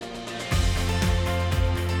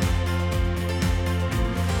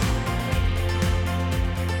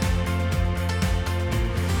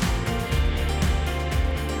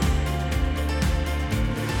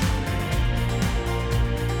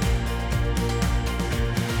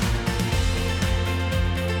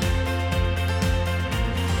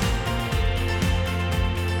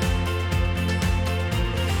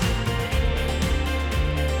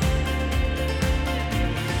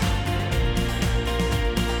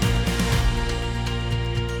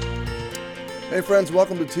Hey friends,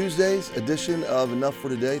 welcome to Tuesday's edition of Enough for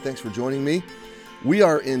Today. Thanks for joining me. We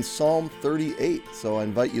are in Psalm 38, so I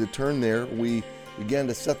invite you to turn there. We began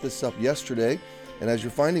to set this up yesterday, and as you're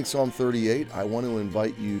finding Psalm 38, I want to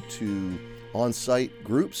invite you to on-site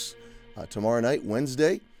groups tomorrow night,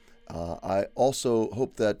 Wednesday. I also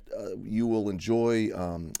hope that you will enjoy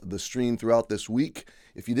the stream throughout this week.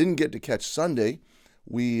 If you didn't get to catch Sunday,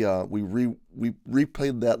 we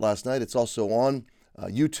replayed that last night. It's also on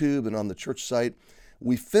YouTube and on the church site.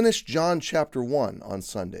 We finished John chapter 1 on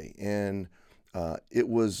Sunday, and it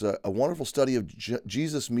was a wonderful study of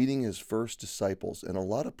Jesus meeting his first disciples, and a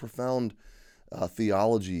lot of profound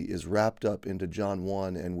theology is wrapped up into John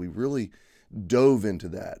 1, and we really dove into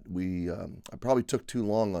that. I probably took too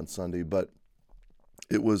long on Sunday, but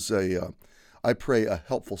it was I pray, a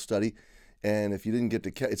helpful study. And if you didn't get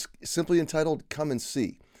to catch, it's simply entitled "Come and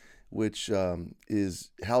See," which is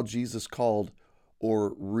how Jesus called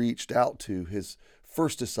or reached out to his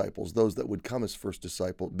first disciples, those that would become his first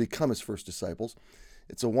disciples.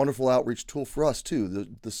 It's a wonderful outreach tool for us too.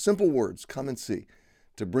 The simple words, "come and see,"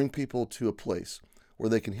 to bring people to a place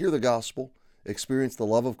where they can hear the gospel, experience the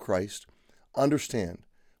love of Christ, understand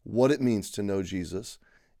what it means to know Jesus,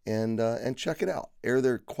 and check it out. Air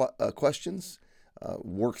their questions,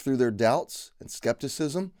 work through their doubts and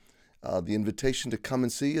skepticism. The invitation to come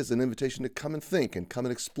and see is an invitation to come and think and come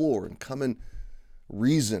and explore and come and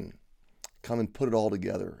reason, come and put it all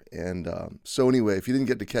together. And so anyway, if you didn't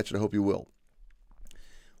get to catch it, I hope you will.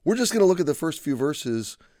 We're just going to look at the first few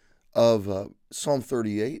verses of Psalm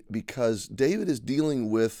 38 because David is dealing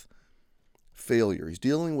with failure. He's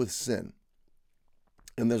dealing with sin.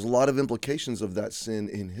 And there's a lot of implications of that sin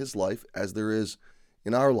in his life, as there is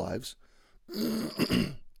in our lives.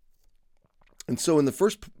 And so in the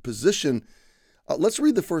first position, let's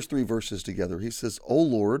read the first three verses together. He says, "O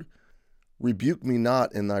Lord, rebuke me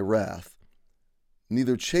not in thy wrath,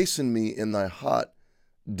 neither chasten me in thy hot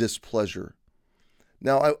displeasure."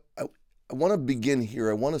 Now, I want to begin here.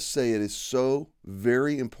 I want to say it is so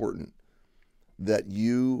very important that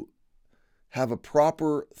you have a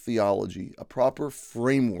proper theology, a proper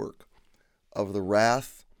framework of the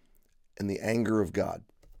wrath and the anger of God.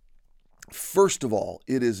 First of all,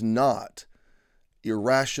 it is not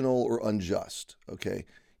irrational or unjust, okay?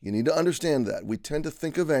 You need to understand that. We tend to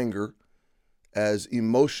think of anger as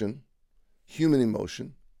emotion, human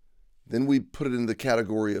emotion. Then we put it in the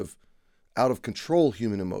category of out of control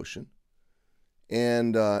human emotion.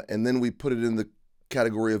 And then we put it in the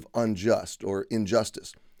category of unjust or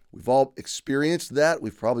injustice. We've all experienced that.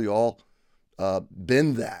 We've probably all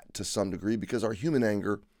been that to some degree because our human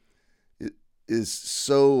anger is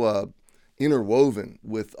so interwoven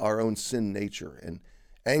with our own sin nature. And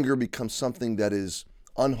anger becomes something that is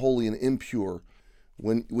unholy and impure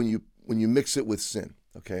when you mix it with sin,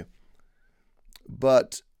 okay?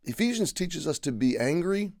 But Ephesians teaches us to be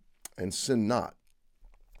angry and sin not.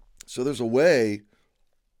 So there's a way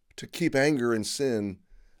to keep anger and sin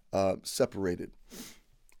separated.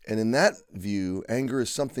 And in that view, anger is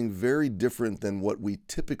something very different than what we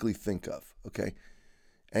typically think of, okay?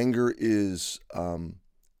 Anger is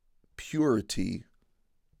purity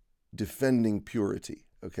defending purity,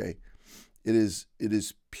 okay? It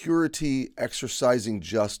is purity exercising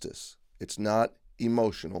justice. It's not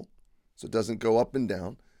emotional, so it doesn't go up and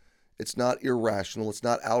down. It's not irrational. It's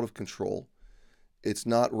not out of control. It's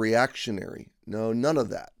not reactionary. No, none of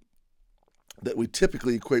that we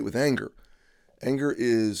typically equate with anger. Anger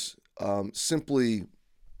is simply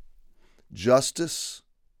justice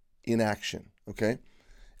in action, okay?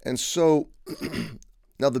 And so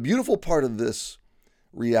now the beautiful part of this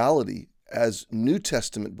reality as New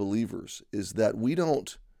Testament believers is that we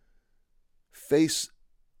don't face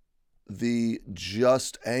the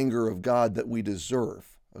just anger of God that we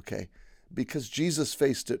deserve, okay? Because Jesus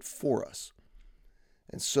faced it for us.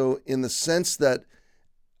 And so in the sense that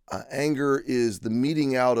anger is the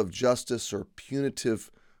meting out of justice or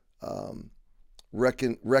punitive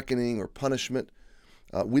reckoning or punishment,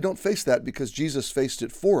 we don't face that because Jesus faced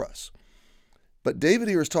it for us. But David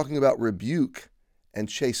here is talking about rebuke and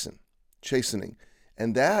chastening.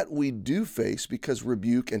 And that we do face because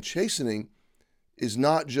rebuke and chastening is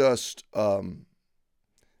not just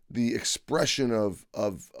the expression of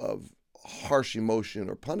harsh emotion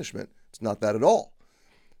or punishment. It's not that at all.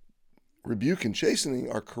 Rebuke and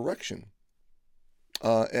chastening are correction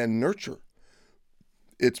and nurture.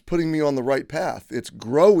 It's putting me on the right path. It's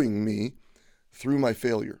growing me through my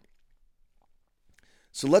failure.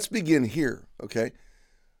 So let's begin here, okay?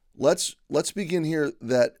 Let's begin here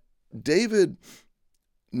that David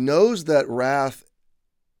knows that wrath,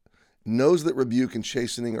 knows that rebuke and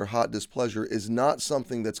chastening or hot displeasure is not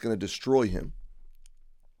something that's going to destroy him.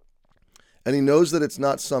 And he knows that it's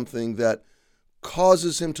not something that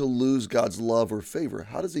causes him to lose God's love or favor.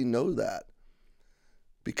 How does he know that?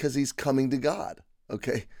 Because he's coming to God,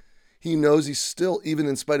 okay? He knows he's still, even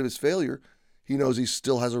in spite of his failure, he knows he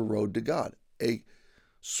still has a road to God, a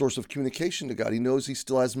source of communication to God. He knows he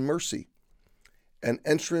still has mercy, an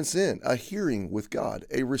entrance in, a hearing with God,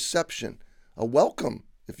 a reception, a welcome,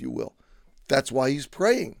 if you will. That's why he's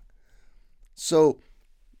praying. So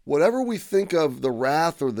whatever we think of the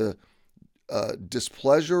wrath or the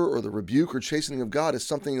displeasure or the rebuke or chastening of God is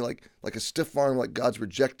something like a stiff arm, like God's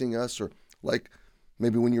rejecting us, or like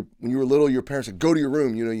maybe when you were little, your parents said, go to your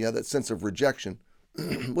room, you had that sense of rejection,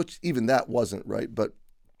 which even that wasn't, right? But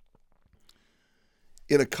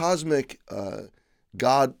in a cosmic,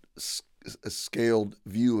 God-scaled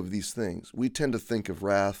view of these things, we tend to think of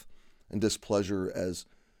wrath and displeasure as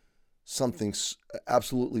something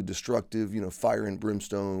absolutely destructive, fire and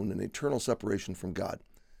brimstone and eternal separation from God.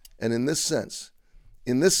 And in this sense,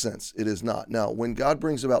 it is not. Now, when God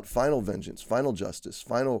brings about final vengeance, final justice,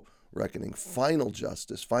 final reckoning, final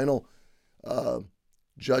justice, final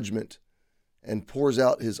judgment, and pours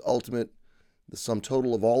out his ultimate, the sum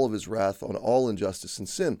total of all of his wrath on all injustice and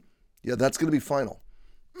sin, yeah, that's going to be final.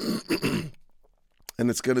 And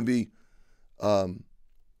it's going to be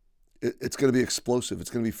it's going to be explosive. It's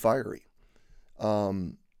going to be fiery.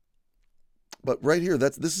 But right here,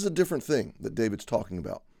 this is a different thing that David's talking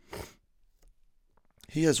about.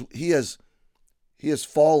 He has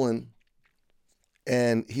fallen,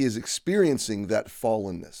 and he is experiencing that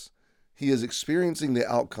fallenness. He is experiencing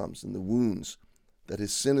the outcomes and the wounds that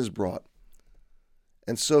his sin has brought.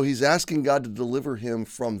 And so he's asking God to deliver him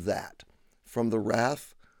from that, from the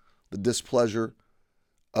wrath, the displeasure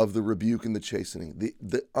of the rebuke and the chastening,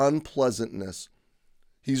 the unpleasantness.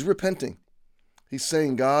 He's repenting. He's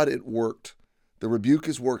saying, God, it worked. The rebuke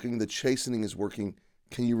is working. The chastening is working.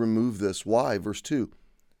 Can you remove this? Why? Verse 2,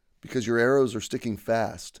 because your arrows are sticking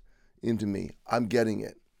fast into me. I'm getting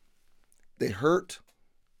it. They hurt.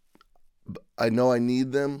 I know I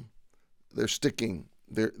need them. They're sticking.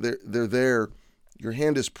 They're there. Your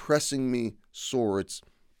hand is pressing me sore. It's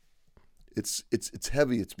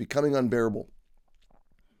heavy. It's becoming unbearable.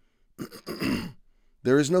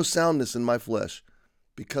 There is no soundness in my flesh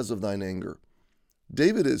because of thine anger.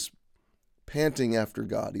 David is panting after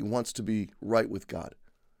God. He wants to be right with God.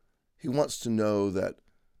 He wants to know that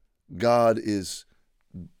God is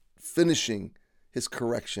finishing his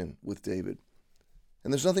correction with David.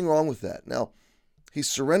 And there's nothing wrong with that. Now, he's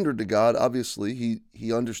surrendered to God. Obviously,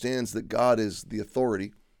 he understands that God is the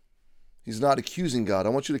authority. He's not accusing God. I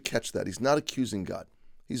want you to catch that. He's not accusing God.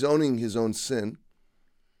 He's owning his own sin.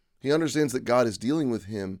 He understands that God is dealing with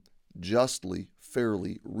him justly,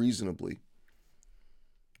 fairly, reasonably.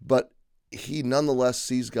 But he nonetheless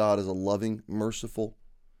sees God as a loving, merciful,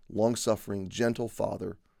 long-suffering, gentle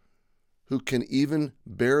Father who can even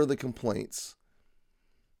bear the complaints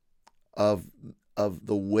of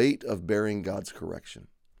the weight of bearing God's correction.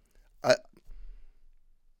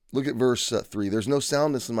 Look at verse 3. There's no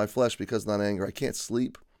soundness in my flesh because of thine anger. I can't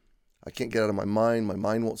sleep. I can't get out of my mind. My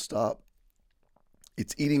mind won't stop.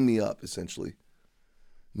 It's eating me up, essentially.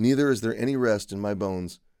 Neither is there any rest in my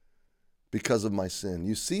bones because of my sin.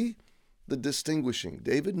 You see the distinguishing.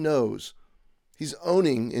 David knows he's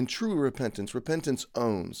owning in true repentance. Repentance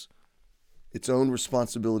owns its own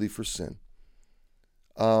responsibility for sin.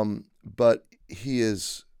 But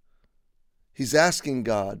he's asking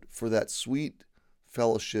God for that sweet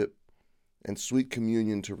fellowship and sweet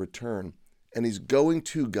communion to return. And he's going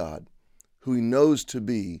to God, who he knows to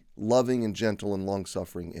be loving and gentle and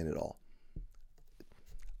long-suffering in it all.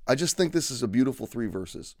 I just think this is a beautiful 3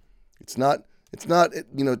 verses. It's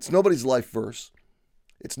nobody's life verse.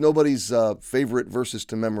 It's nobody's favorite verses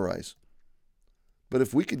to memorize. But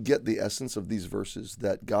if we could get the essence of these verses,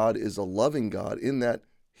 that God is a loving God, in that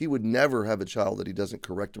he would never have a child that he doesn't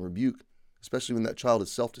correct and rebuke, especially when that child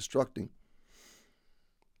is self-destructing.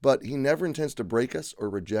 But he never intends to break us or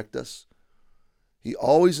reject us. He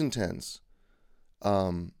always intends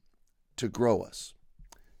to grow us.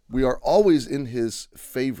 We are always in his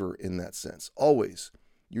favor in that sense, always.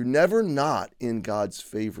 You're never not in God's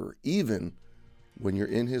favor, even when you're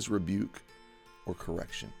in his rebuke or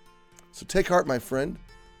correction. So take heart, my friend.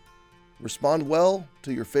 Respond well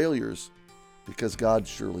to your failures, because God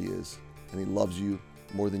surely is, and he loves you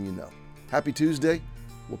more than you know. Happy Tuesday.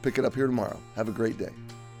 We'll pick it up here tomorrow. Have a great day.